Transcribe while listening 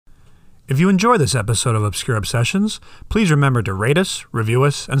If you enjoy this episode of Obscure Obsessions, please remember to rate us, review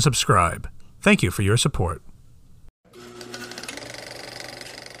us, and subscribe. Thank you for your support.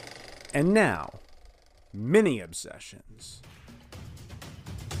 And now, mini obsessions.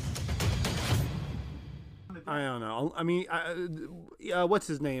 I don't know. I mean, what's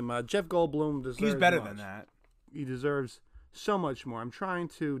his name? Jeff Goldblum deserves. He's better much. than that. He deserves so much more. I'm trying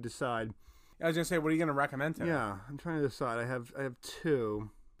to decide. I was gonna say, what are you gonna recommend to him? Yeah, I'm trying to decide. I have two.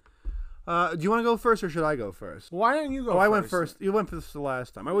 Do you want to go first or should I go first? Why don't you go? I went first. You went first the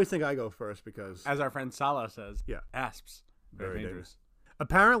last time. I always think I go first because As our friend Salah says. Yeah. Asps. Very dangerous.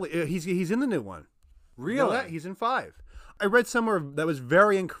 apparently he's in the new one. Really? You know that? He's in 5. I read somewhere that was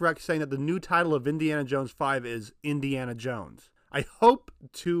very incorrect, saying that the new title of Indiana Jones 5 is Indiana Jones. I hope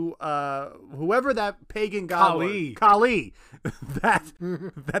to whoever that pagan god was, Kali,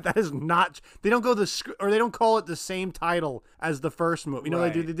 that is not. They don't go they don't call it the same title as the first movie. You know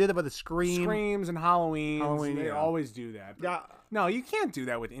Right. they did it with the Screams and Halloween. They yeah. always do that. Yeah. No, you can't do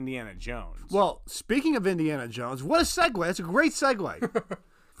that with Indiana Jones. Well, speaking of Indiana Jones, what a segue! That's a great segue. A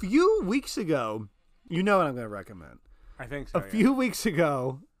few weeks ago, you know what I'm going to recommend. I think so. A few weeks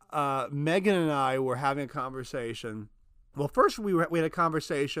ago, Megan and I were having a conversation. Well, first we had a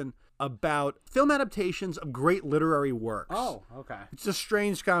conversation about film adaptations of great literary works. Oh, okay. It's a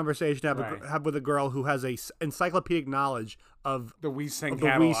strange conversation to have with a girl who has a encyclopedic knowledge of The We Sing the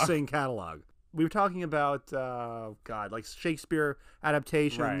catalog. We Sing catalog. We were talking about like Shakespeare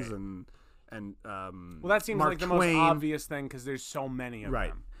adaptations Right. and Well, that seems Mark like the Twain. most obvious thing because there's so many of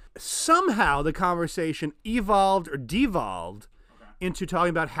Right. them. Somehow the conversation evolved or devolved into talking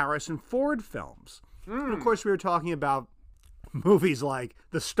about Harrison Ford films. And of course, we were talking about movies like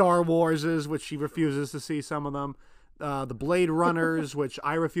the Star Warses, which she refuses to see some of them, the Blade Runners, which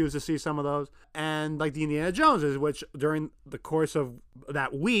I refuse to see some of those, and like the Indiana Joneses, which during the course of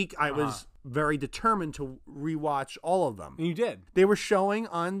that week, I was very determined to rewatch all of them. And you did. They were showing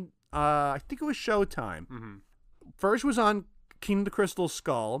on, I think it was Showtime. First was on Kingdom of the Crystal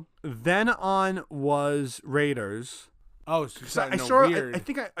Skull. Then on was Raiders. Oh, so I saw. I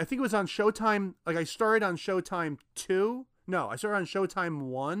think it was on Showtime. Like I started on Showtime 2. No, I started on Showtime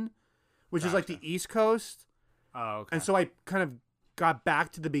 1, which is like the East Coast. Oh, okay. And so I kind of got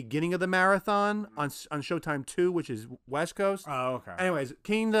back to the beginning of the marathon on Showtime 2, which is West Coast. Oh, okay. Anyways,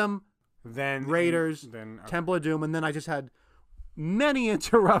 Kingdom, Then Raiders, then Temple of Doom, and then I just had many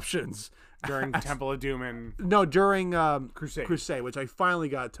interruptions during Temple of Doom and No, during Crusade. which I finally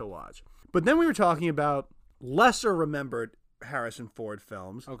got to watch. But then we were talking about lesser remembered Harrison Ford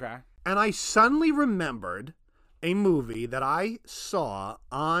films. okay. And I suddenly remembered a movie that I saw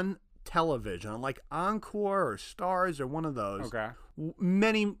on television, on like Encore or Stars or one of those, Okay.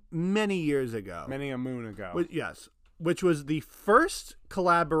 many, many years ago. Many a moon ago. Yes. Which was the first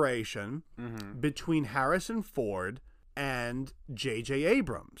collaboration Mm-hmm. between Harrison Ford and J.J.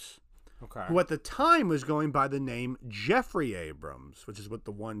 Abrams, Okay. who at the time was going by the name Jeffrey Abrams, which is what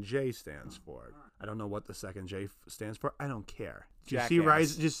the one J stands for. I don't know what the second J stands for. I don't care. Did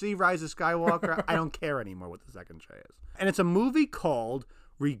you see Rise of Skywalker? I don't care anymore what the second J is. And it's a movie called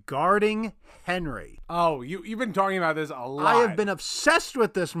Regarding Henry. Oh, you've been talking about this a lot. I have been obsessed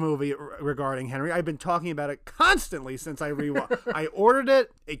with this movie Regarding Henry. I've been talking about it constantly since I I ordered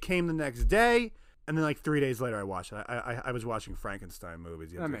it. It came the next day. And then like 3 days later, I watched it. I was watching Frankenstein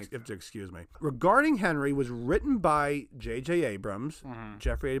movies. You have to excuse me. Regarding Henry was written by J.J. Abrams,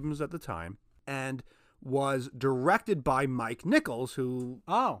 Jeffrey Abrams at the time, and was directed by Mike Nichols, who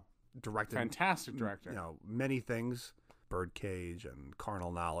directed fantastic director. many things, Birdcage and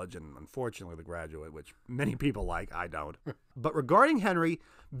Carnal Knowledge, and unfortunately The Graduate, which many people like. I don't. But Regarding Henry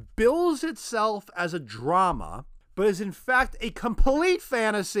bills itself as a drama, but is in fact a complete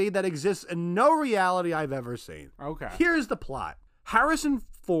fantasy that exists in no reality I've ever seen. Okay. Here's the plot. Harrison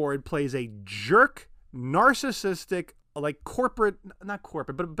Ford plays a jerk, narcissistic, like not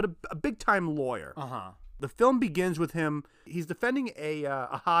corporate, but a big-time lawyer. Uh-huh. The film begins with him, he's defending a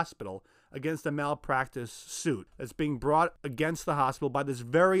hospital against a malpractice suit that's being brought against the hospital by this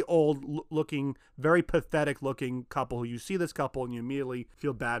very old-looking, very pathetic-looking couple who you see this couple and you immediately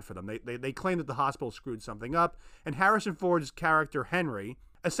feel bad for them. They claim that the hospital screwed something up, and Harrison Ford's character, Henry,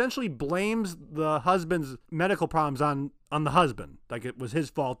 essentially blames the husband's medical problems on the husband. Like it was his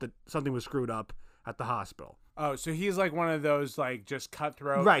fault that something was screwed up at the hospital. Oh, so he's like one of those like just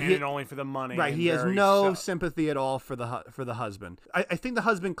cutthroat, Right, and only for the money. Right, and he has very no sympathy at all for the husband. I think the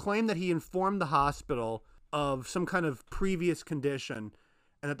husband claimed that he informed the hospital of some kind of previous condition,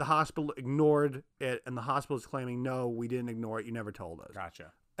 and that the hospital ignored it, and the hospital is claiming, no, we didn't ignore it, you never told us.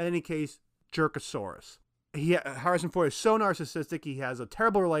 Gotcha. In any case, Jerkosaurus. Harrison Ford is so narcissistic. He has a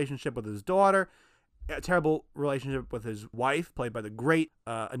terrible relationship with his daughter, a terrible relationship with his wife, played by the great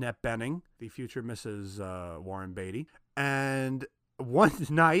Annette Bening, the future Mrs. Warren Beatty. And one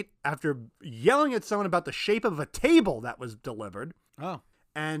night, after yelling at someone about the shape of a table that was delivered,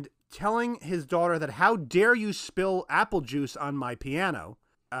 and telling his daughter that, how dare you spill apple juice on my piano.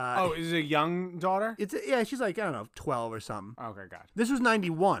 Is it a young daughter? She's like, I don't know, 12 or something. Okay, gotcha. This was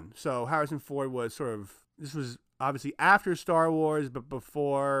 91, so Harrison Ford was this was obviously after Star Wars, but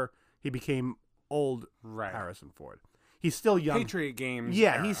before he became old Harrison Ford. He's still young. Patriot Games.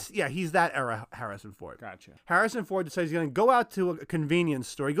 Yeah, era. he's that era Harrison Ford. Gotcha. Harrison Ford decides he's going to go out to a convenience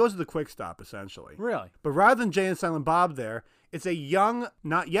store. He goes to the Quick Stop, essentially. Really? But rather than Jay and Silent Bob there, it's a young,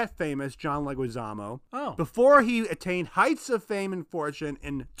 not yet famous John Leguizamo. Oh. Before he attained heights of fame and fortune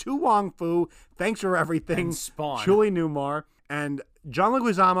in Tu Wong Fu, Thanks for Everything, And Spawn. Julie Newmar, and John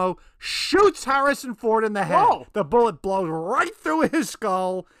Leguizamo shoots Harrison Ford in the head. Whoa. The bullet blows right through his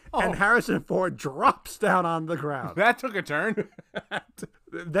skull, and Harrison Ford drops down on the ground. That took a turn.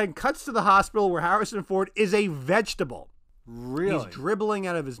 Then cuts to the hospital where Harrison Ford is a vegetable. Really? He's dribbling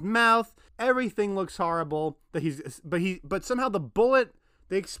out of his mouth. Everything looks horrible. But somehow the bullet,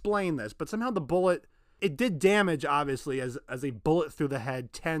 they explain this, but somehow the bullet, it did damage, obviously, as a bullet through the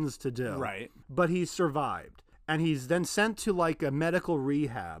head tends to do. Right. But he survived. And he's then sent to like a medical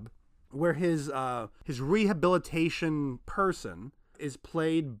rehab where his rehabilitation person is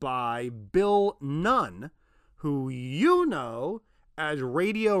played by Bill Nunn, who you know as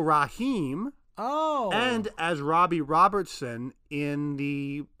Radio Raheem. Oh. And as Robbie Robertson in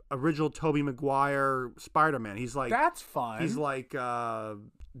the original Tobey Maguire Spider-Man. He's like, that's fun. He's like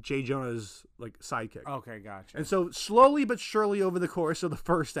Jay Jonah's like sidekick. Okay, gotcha. And so slowly but surely over the course of the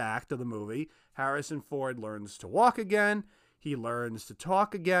first act of the movie, Harrison Ford learns to walk again. He learns to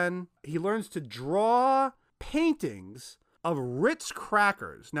talk again. He learns to draw paintings of Ritz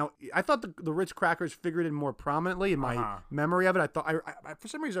crackers. Now, I thought the Ritz crackers figured in more prominently in my memory of it. I thought, I for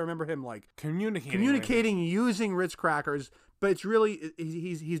some reason, I remember him like communicating using Ritz crackers. But it's really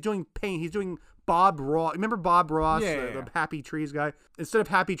he's doing paint. He's doing Bob Ross. Remember Bob Ross, the Happy Trees guy? Instead of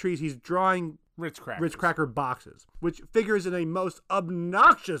Happy Trees, he's drawing Ritz cracker boxes, which figures in a most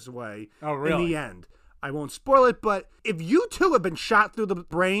obnoxious way. Oh, really? In the end. I won't spoil it, but if you too have been shot through the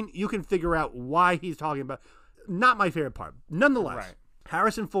brain, you can figure out why he's talking about. Not my favorite part. Nonetheless,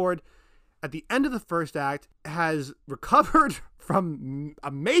 Harrison Ford, at the end of the first act, has recovered from a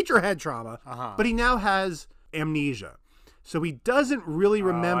major head trauma, but he now has amnesia. So he doesn't really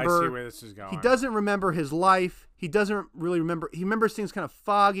remember. I see where this is going. He doesn't remember his life. He doesn't really remember. He remembers things kind of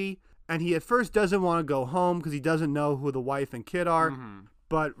foggy, and he at first doesn't want to go home because he doesn't know who the wife and kid are. Mm-hmm.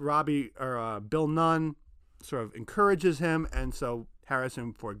 But Bill Nunn sort of encourages him, and so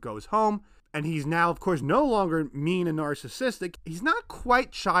Harrison Ford goes home. And he's now, of course, no longer mean and narcissistic. He's not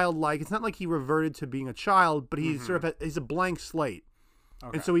quite childlike. It's not like he reverted to being a child, but he's he's a blank slate.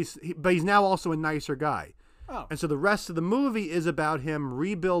 Okay. And so he's now also a nicer guy. Oh. And so the rest of the movie is about him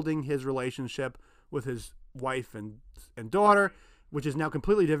rebuilding his relationship with his wife and daughter, which is now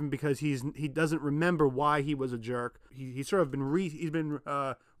completely different because he doesn't remember why he was a jerk. He's sort of been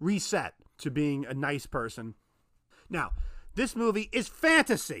reset to being a nice person. Now, this movie is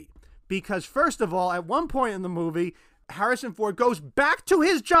fantasy. Because first of all, at one point in the movie, Harrison Ford goes back to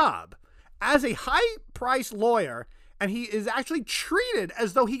his job as a high-priced lawyer, and he is actually treated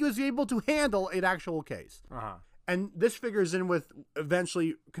as though he was able to handle an actual case. Uh-huh. And this figures in with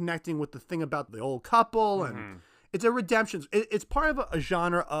eventually connecting with the thing about the old couple, and it's a redemption. It's part of a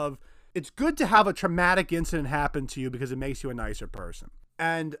genre of, it's good to have a traumatic incident happen to you because it makes you a nicer person.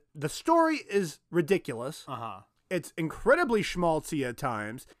 And the story is ridiculous. Uh-huh. It's incredibly schmaltzy at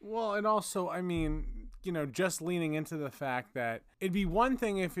times. Well, and also, I mean, just leaning into the fact that it'd be one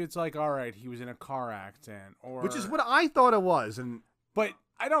thing if it's like, all right, he was in a car accident, which is what I thought it was, but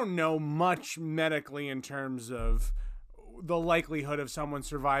I don't know much medically in terms of the likelihood of someone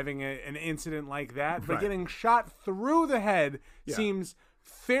surviving an incident like that. But getting shot through the head seems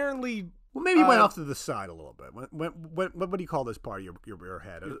fairly. Well, maybe he went off to the side a little bit. What do you call this part of your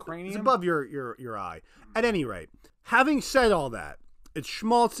head? Your cranium? It's above your eye. At any rate, having said all that, it's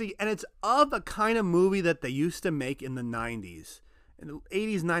schmaltzy, and it's of a kind of movie that they used to make in the 90s. In the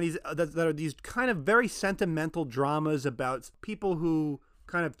 80s, 90s, that are these kind of very sentimental dramas about people who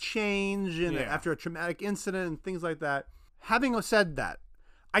kind of change after a traumatic incident and things like that. Having said that,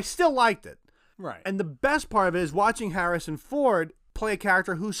 I still liked it. Right. And the best part of it is watching Harrison Ford play a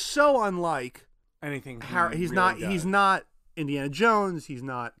character who's so unlike anything. He's not Indiana Jones. He's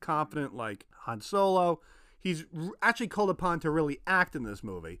not confident like Han Solo. he's actually called upon to really act in this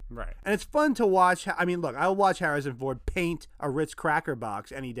movie. Right. And it's fun to watch. I mean, look, I'll watch Harrison Ford paint a Ritz cracker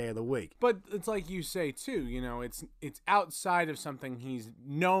box any day of the week. But it's like you say too, you know, it's outside of something he's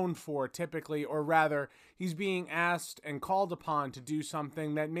known for typically, or rather, he's being asked and called upon to do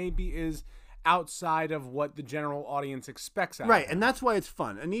something that maybe is outside of what the general audience expects out of him. And that's why it's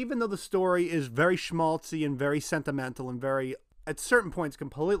fun. And even though the story is very schmaltzy and very sentimental and very, at certain points,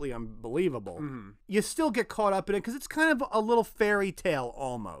 completely unbelievable, you still get caught up in it because it's kind of a little fairy tale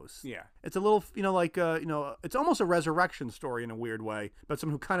almost. Yeah. It's a little, like, it's almost a resurrection story in a weird way, but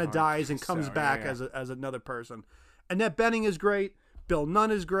someone who kind of dies and comes back as another person. Annette Bening is great. Bill Nunn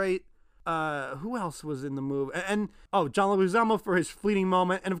is great. Who else was in the movie? And John Leguizamo for his fleeting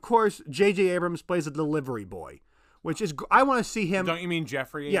moment, and of course J.J. Abrams plays a delivery boy, which is I want to see him. Don't you mean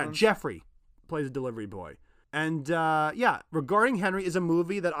Jeffrey Abrams? Yeah, Jeffrey plays a delivery boy, and Regarding Henry is a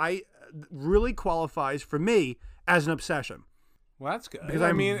movie that I really qualifies for me as an obsession. Well, that's good. Because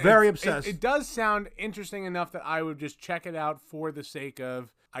I'm very obsessed. It does sound interesting enough that I would just check it out for the sake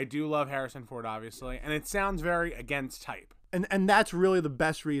of. I do love Harrison Ford, obviously, and it sounds very against type. And that's really the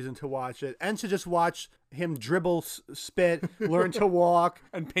best reason to watch it, and to just watch him dribble, spit, learn to walk.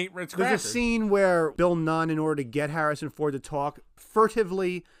 And paint Ritz crackers. There's a scene where Bill Nunn, in order to get Harrison Ford to talk,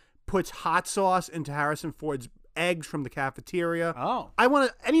 furtively puts hot sauce into Harrison Ford's eggs from the cafeteria. Oh.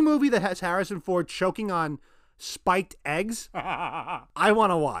 Any movie that has Harrison Ford choking on spiked eggs, I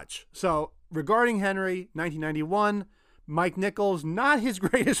want to watch. So, Regarding Henry, 1991, Mike Nichols, not his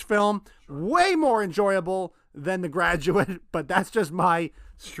greatest film, way more enjoyable than The Graduate, but that's just my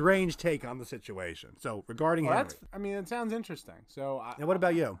strange take on the situation. So, Regarding Henry. It sounds interesting. So, Now, what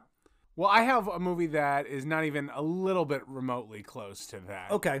about you? Well, I have a movie that is not even a little bit remotely close to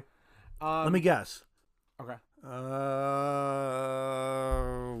that. Okay. Let me guess. Okay. Oh,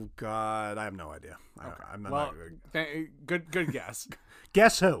 God. I have no idea. Okay. I'm not good guess.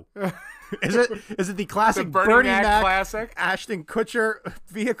 Guess who? Is it the classic The Bernie Mac classic? Ashton Kutcher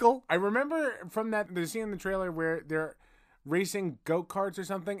vehicle? I remember from the scene in the trailer where they're racing go-karts or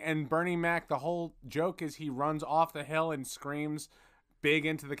something, and Bernie Mac, the whole joke is he runs off the hill and screams big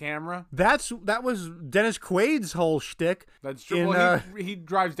into the camera. That was Dennis Quaid's whole shtick. That's true. He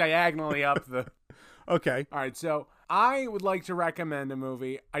drives diagonally up the... Okay. All right, so I would like to recommend a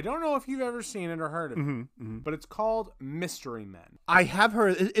movie. I don't know if you've ever seen it or heard of it, but it's called Mystery Men. I have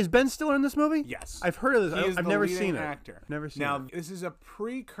heard. Is Ben Stiller in this movie? Yes. I've heard of this. I've never seen actor. it. Never seen now, it. This is a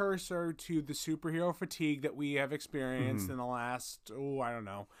precursor to the superhero fatigue that we have experienced in the last,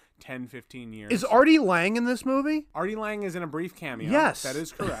 10, 15 years. Is Artie Lang in this movie? Artie Lang is in a brief cameo. Yes. That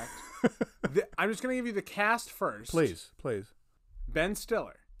is correct. I'm just going to give you the cast first. Please. Ben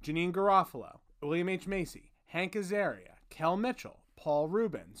Stiller, Janine Garofalo, William H. Macy, Hank Azaria, Kel Mitchell, Paul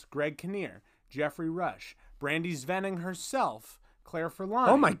Rubens, Greg Kinnear, Jeffrey Rush, Brandy Svenning herself, Claire Forlani.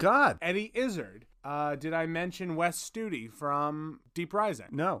 Oh my God. Eddie Izzard. Did I mention Wes Studi from Deep Rising?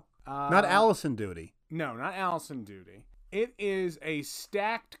 No. Not Allison Duty. No, not Allison Duty. It is a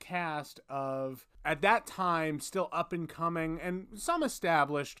stacked cast of, at that time, still up and coming and some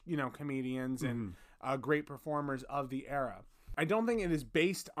established, comedians and great performers of the era. I don't think it is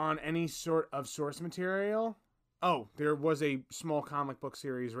based on any sort of source material. Oh, there was a small comic book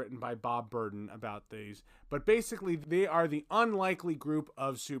series written by Bob Burden about these. But basically, they are the unlikely group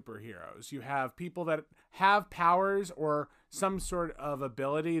of superheroes. You have people that have powers or some sort of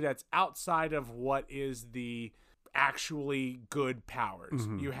ability that's outside of what is the actually good powers.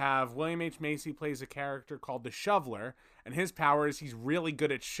 You have William H. Macy plays a character called the Shoveler, and his power is he's really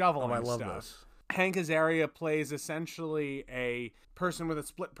good at shoveling stuff. I love this. Hank Azaria plays essentially a person with a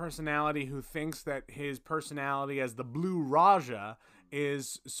split personality who thinks that his personality as the Blue Raja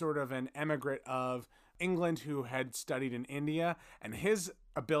is sort of an emigrant of England who had studied in India, and his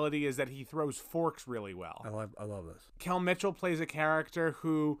ability is that he throws forks really well. I love this. Kel Mitchell plays a character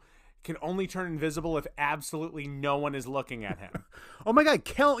who can only turn invisible if absolutely no one is looking at him. Oh my God,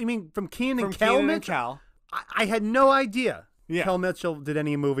 Kel! You mean from Kenan and Kel? Kenan and Kel. I had no idea. Yeah. Kel Mitchell did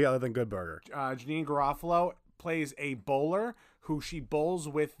any movie other than Good Burger. Janine Garofalo plays a bowler who she bowls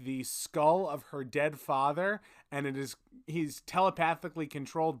with the skull of her dead father, and he's telepathically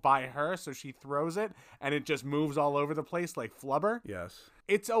controlled by her, so she throws it, and it just moves all over the place like flubber. Yes.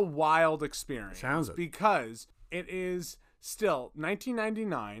 It's a wild experience. Sounds it. Because it is still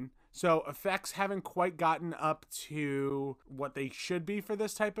 1999, so effects haven't quite gotten up to what they should be for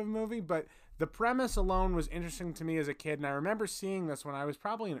this type of movie, but the premise alone was interesting to me as a kid, and I remember seeing this when I was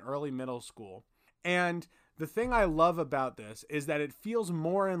probably in early middle school. And the thing I love about this is that it feels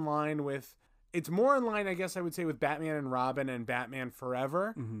more in line with it's more in line, I guess I would say, with Batman and Robin and Batman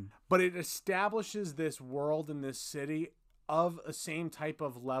Forever, but it establishes this world in this city of a same type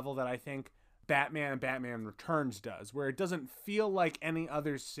of level that I think Batman and Batman Returns does, where it doesn't feel like any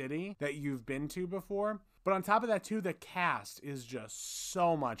other city that you've been to before. But on top of that, too, the cast is just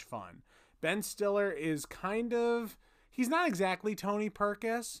so much fun. Ben Stiller is he's not exactly Tony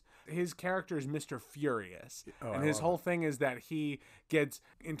Perkis. His character is Mr. Furious. And his whole thing is that he gets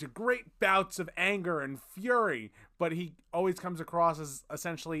into great bouts of anger and fury, but he always comes across as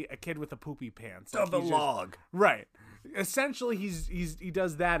essentially a kid with a poopy pants. Of the log. Right. Essentially, he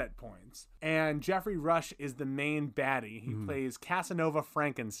does that at points. And Jeffrey Rush is the main baddie. He plays Casanova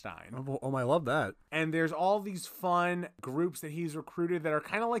Frankenstein. Oh, I love that. And there's all these fun groups that he's recruited that are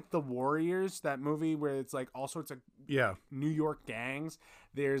kind of like The Warriors, that movie where it's like all sorts of New York gangs.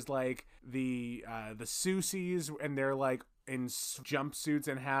 There's like the Susies, and they're like in jumpsuits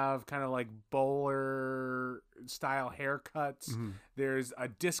and have kind of like bowler style haircuts. There's a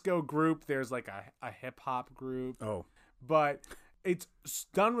disco group. There's like a hip hop group. But it's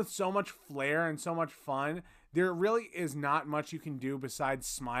done with so much flair and so much fun. There really is not much you can do besides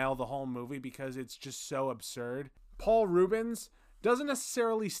smile the whole movie because it's just so absurd. Paul Reubens doesn't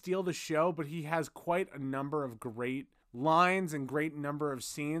necessarily steal the show, but he has quite a number of great lines and great number of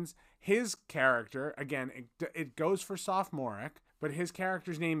scenes. His character, again, it goes for sophomoric, but his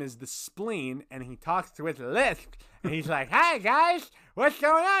character's name is the Spleen, and he talks with a lisp, and he's like, "Hi guys, what's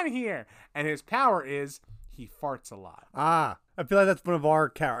going on here?" And his power is he farts a lot. I feel like that's one of our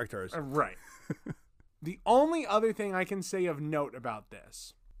characters. Right. The only other thing I can say of note about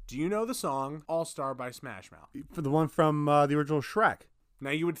this, do you know the song All-Star by Smash Mouth? For the one from the original Shrek.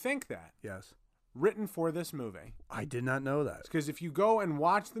 Now you would think that. Yes. Written for this movie. I did not know that. Because if you go and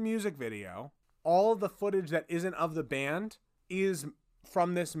watch the music video, all of the footage that isn't of the band is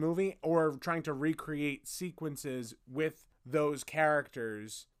from this movie or trying to recreate sequences with those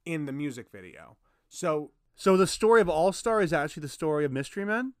characters in the music video. So the story of All-Star is actually the story of Mystery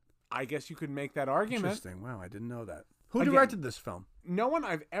Men? I guess you could make that argument. Interesting. Wow, I didn't know that. Who directed this film? No one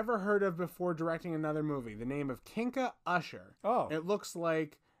I've ever heard of before directing another movie. The name of Kinka Usher. It looks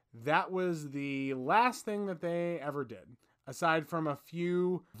like that was the last thing that they ever did, aside from a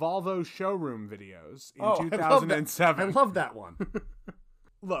few Volvo showroom videos in 2007. I love that one.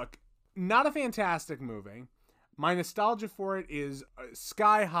 Look, not a fantastic movie. My nostalgia for it is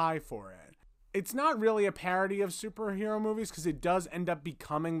sky high for it. It's not really a parody of superhero movies because it does end up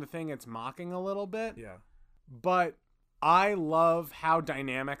becoming the thing it's mocking a little bit. Yeah. But I love how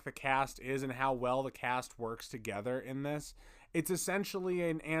dynamic the cast is and how well the cast works together in this. It's essentially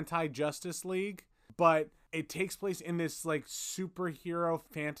an anti-Justice League, but it takes place in this like superhero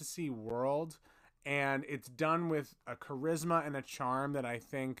fantasy world, and it's done with a charisma and a charm that I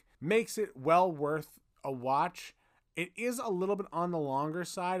think makes it well worth a watch. It is a little bit on the longer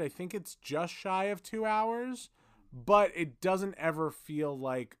side. I think it's just shy of 2 hours, but it doesn't ever feel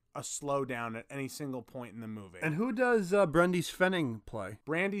like a slowdown at any single point in the movie. And who does Brandy Svenning play?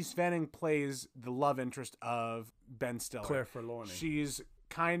 Brandy Svenning plays the love interest of Ben Stiller. Claire Forlorn. She's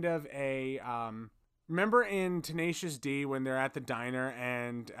kind of a... remember in Tenacious D when they're at the diner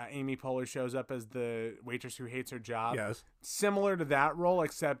and Amy Poehler shows up as the waitress who hates her job? Yes. Similar to that role,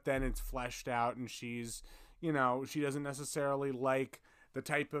 except then it's fleshed out and she's, she doesn't necessarily like the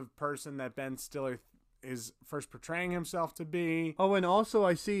type of person that Ben Stiller is first portraying himself to be. Oh, and also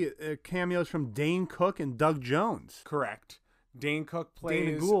I see cameos from Dane Cook and Doug Jones. Correct. Dane Cook plays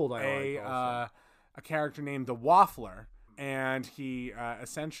Dana Gould, a character named the Waffler, and he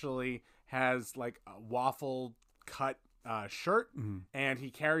essentially has like a waffle cut shirt, and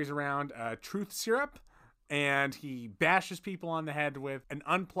he carries around truth syrup, and he bashes people on the head with an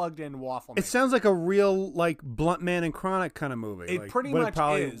unplugged-in waffle maker. It sounds like a real, like, Blunt Man and Chronic kind of movie. It pretty much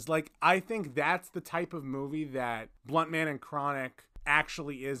is. Like, I think that's the type of movie that Blunt Man and Chronic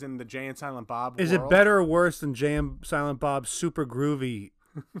actually is in the Jay and Silent Bob world. Is it better or worse than Jay and Silent Bob's super groovy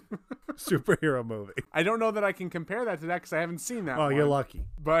superhero movie? I don't know that I can compare that to that because I haven't seen that one. You're lucky.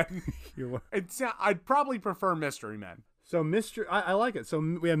 But I'd probably prefer Mystery Men. So I like it.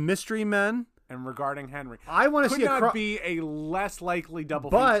 So we have Mystery Men. And Regarding Henry. I want to see not be a less likely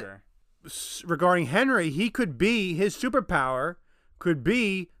double feature. Regarding Henry, his superpower could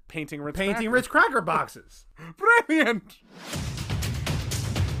be painting Ritz Cracker boxes. Brilliant.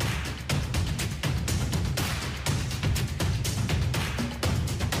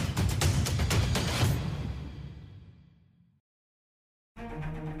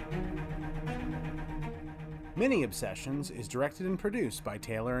 Mini Obsessions is directed and produced by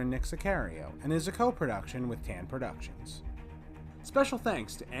Taylor and Nick Sicario and is a co-production with Tan Productions. Special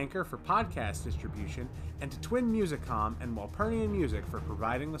thanks to Anchor for podcast distribution and to Twin Musicom and Walpurnian Music for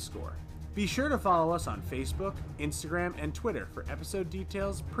providing the score. Be sure to follow us on Facebook, Instagram, and Twitter for episode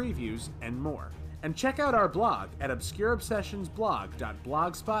details, previews, and more. And check out our blog at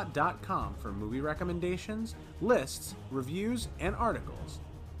obscureobsessionsblog.blogspot.com for movie recommendations, lists, reviews, and articles.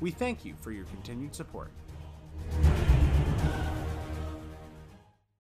 We thank you for your continued support.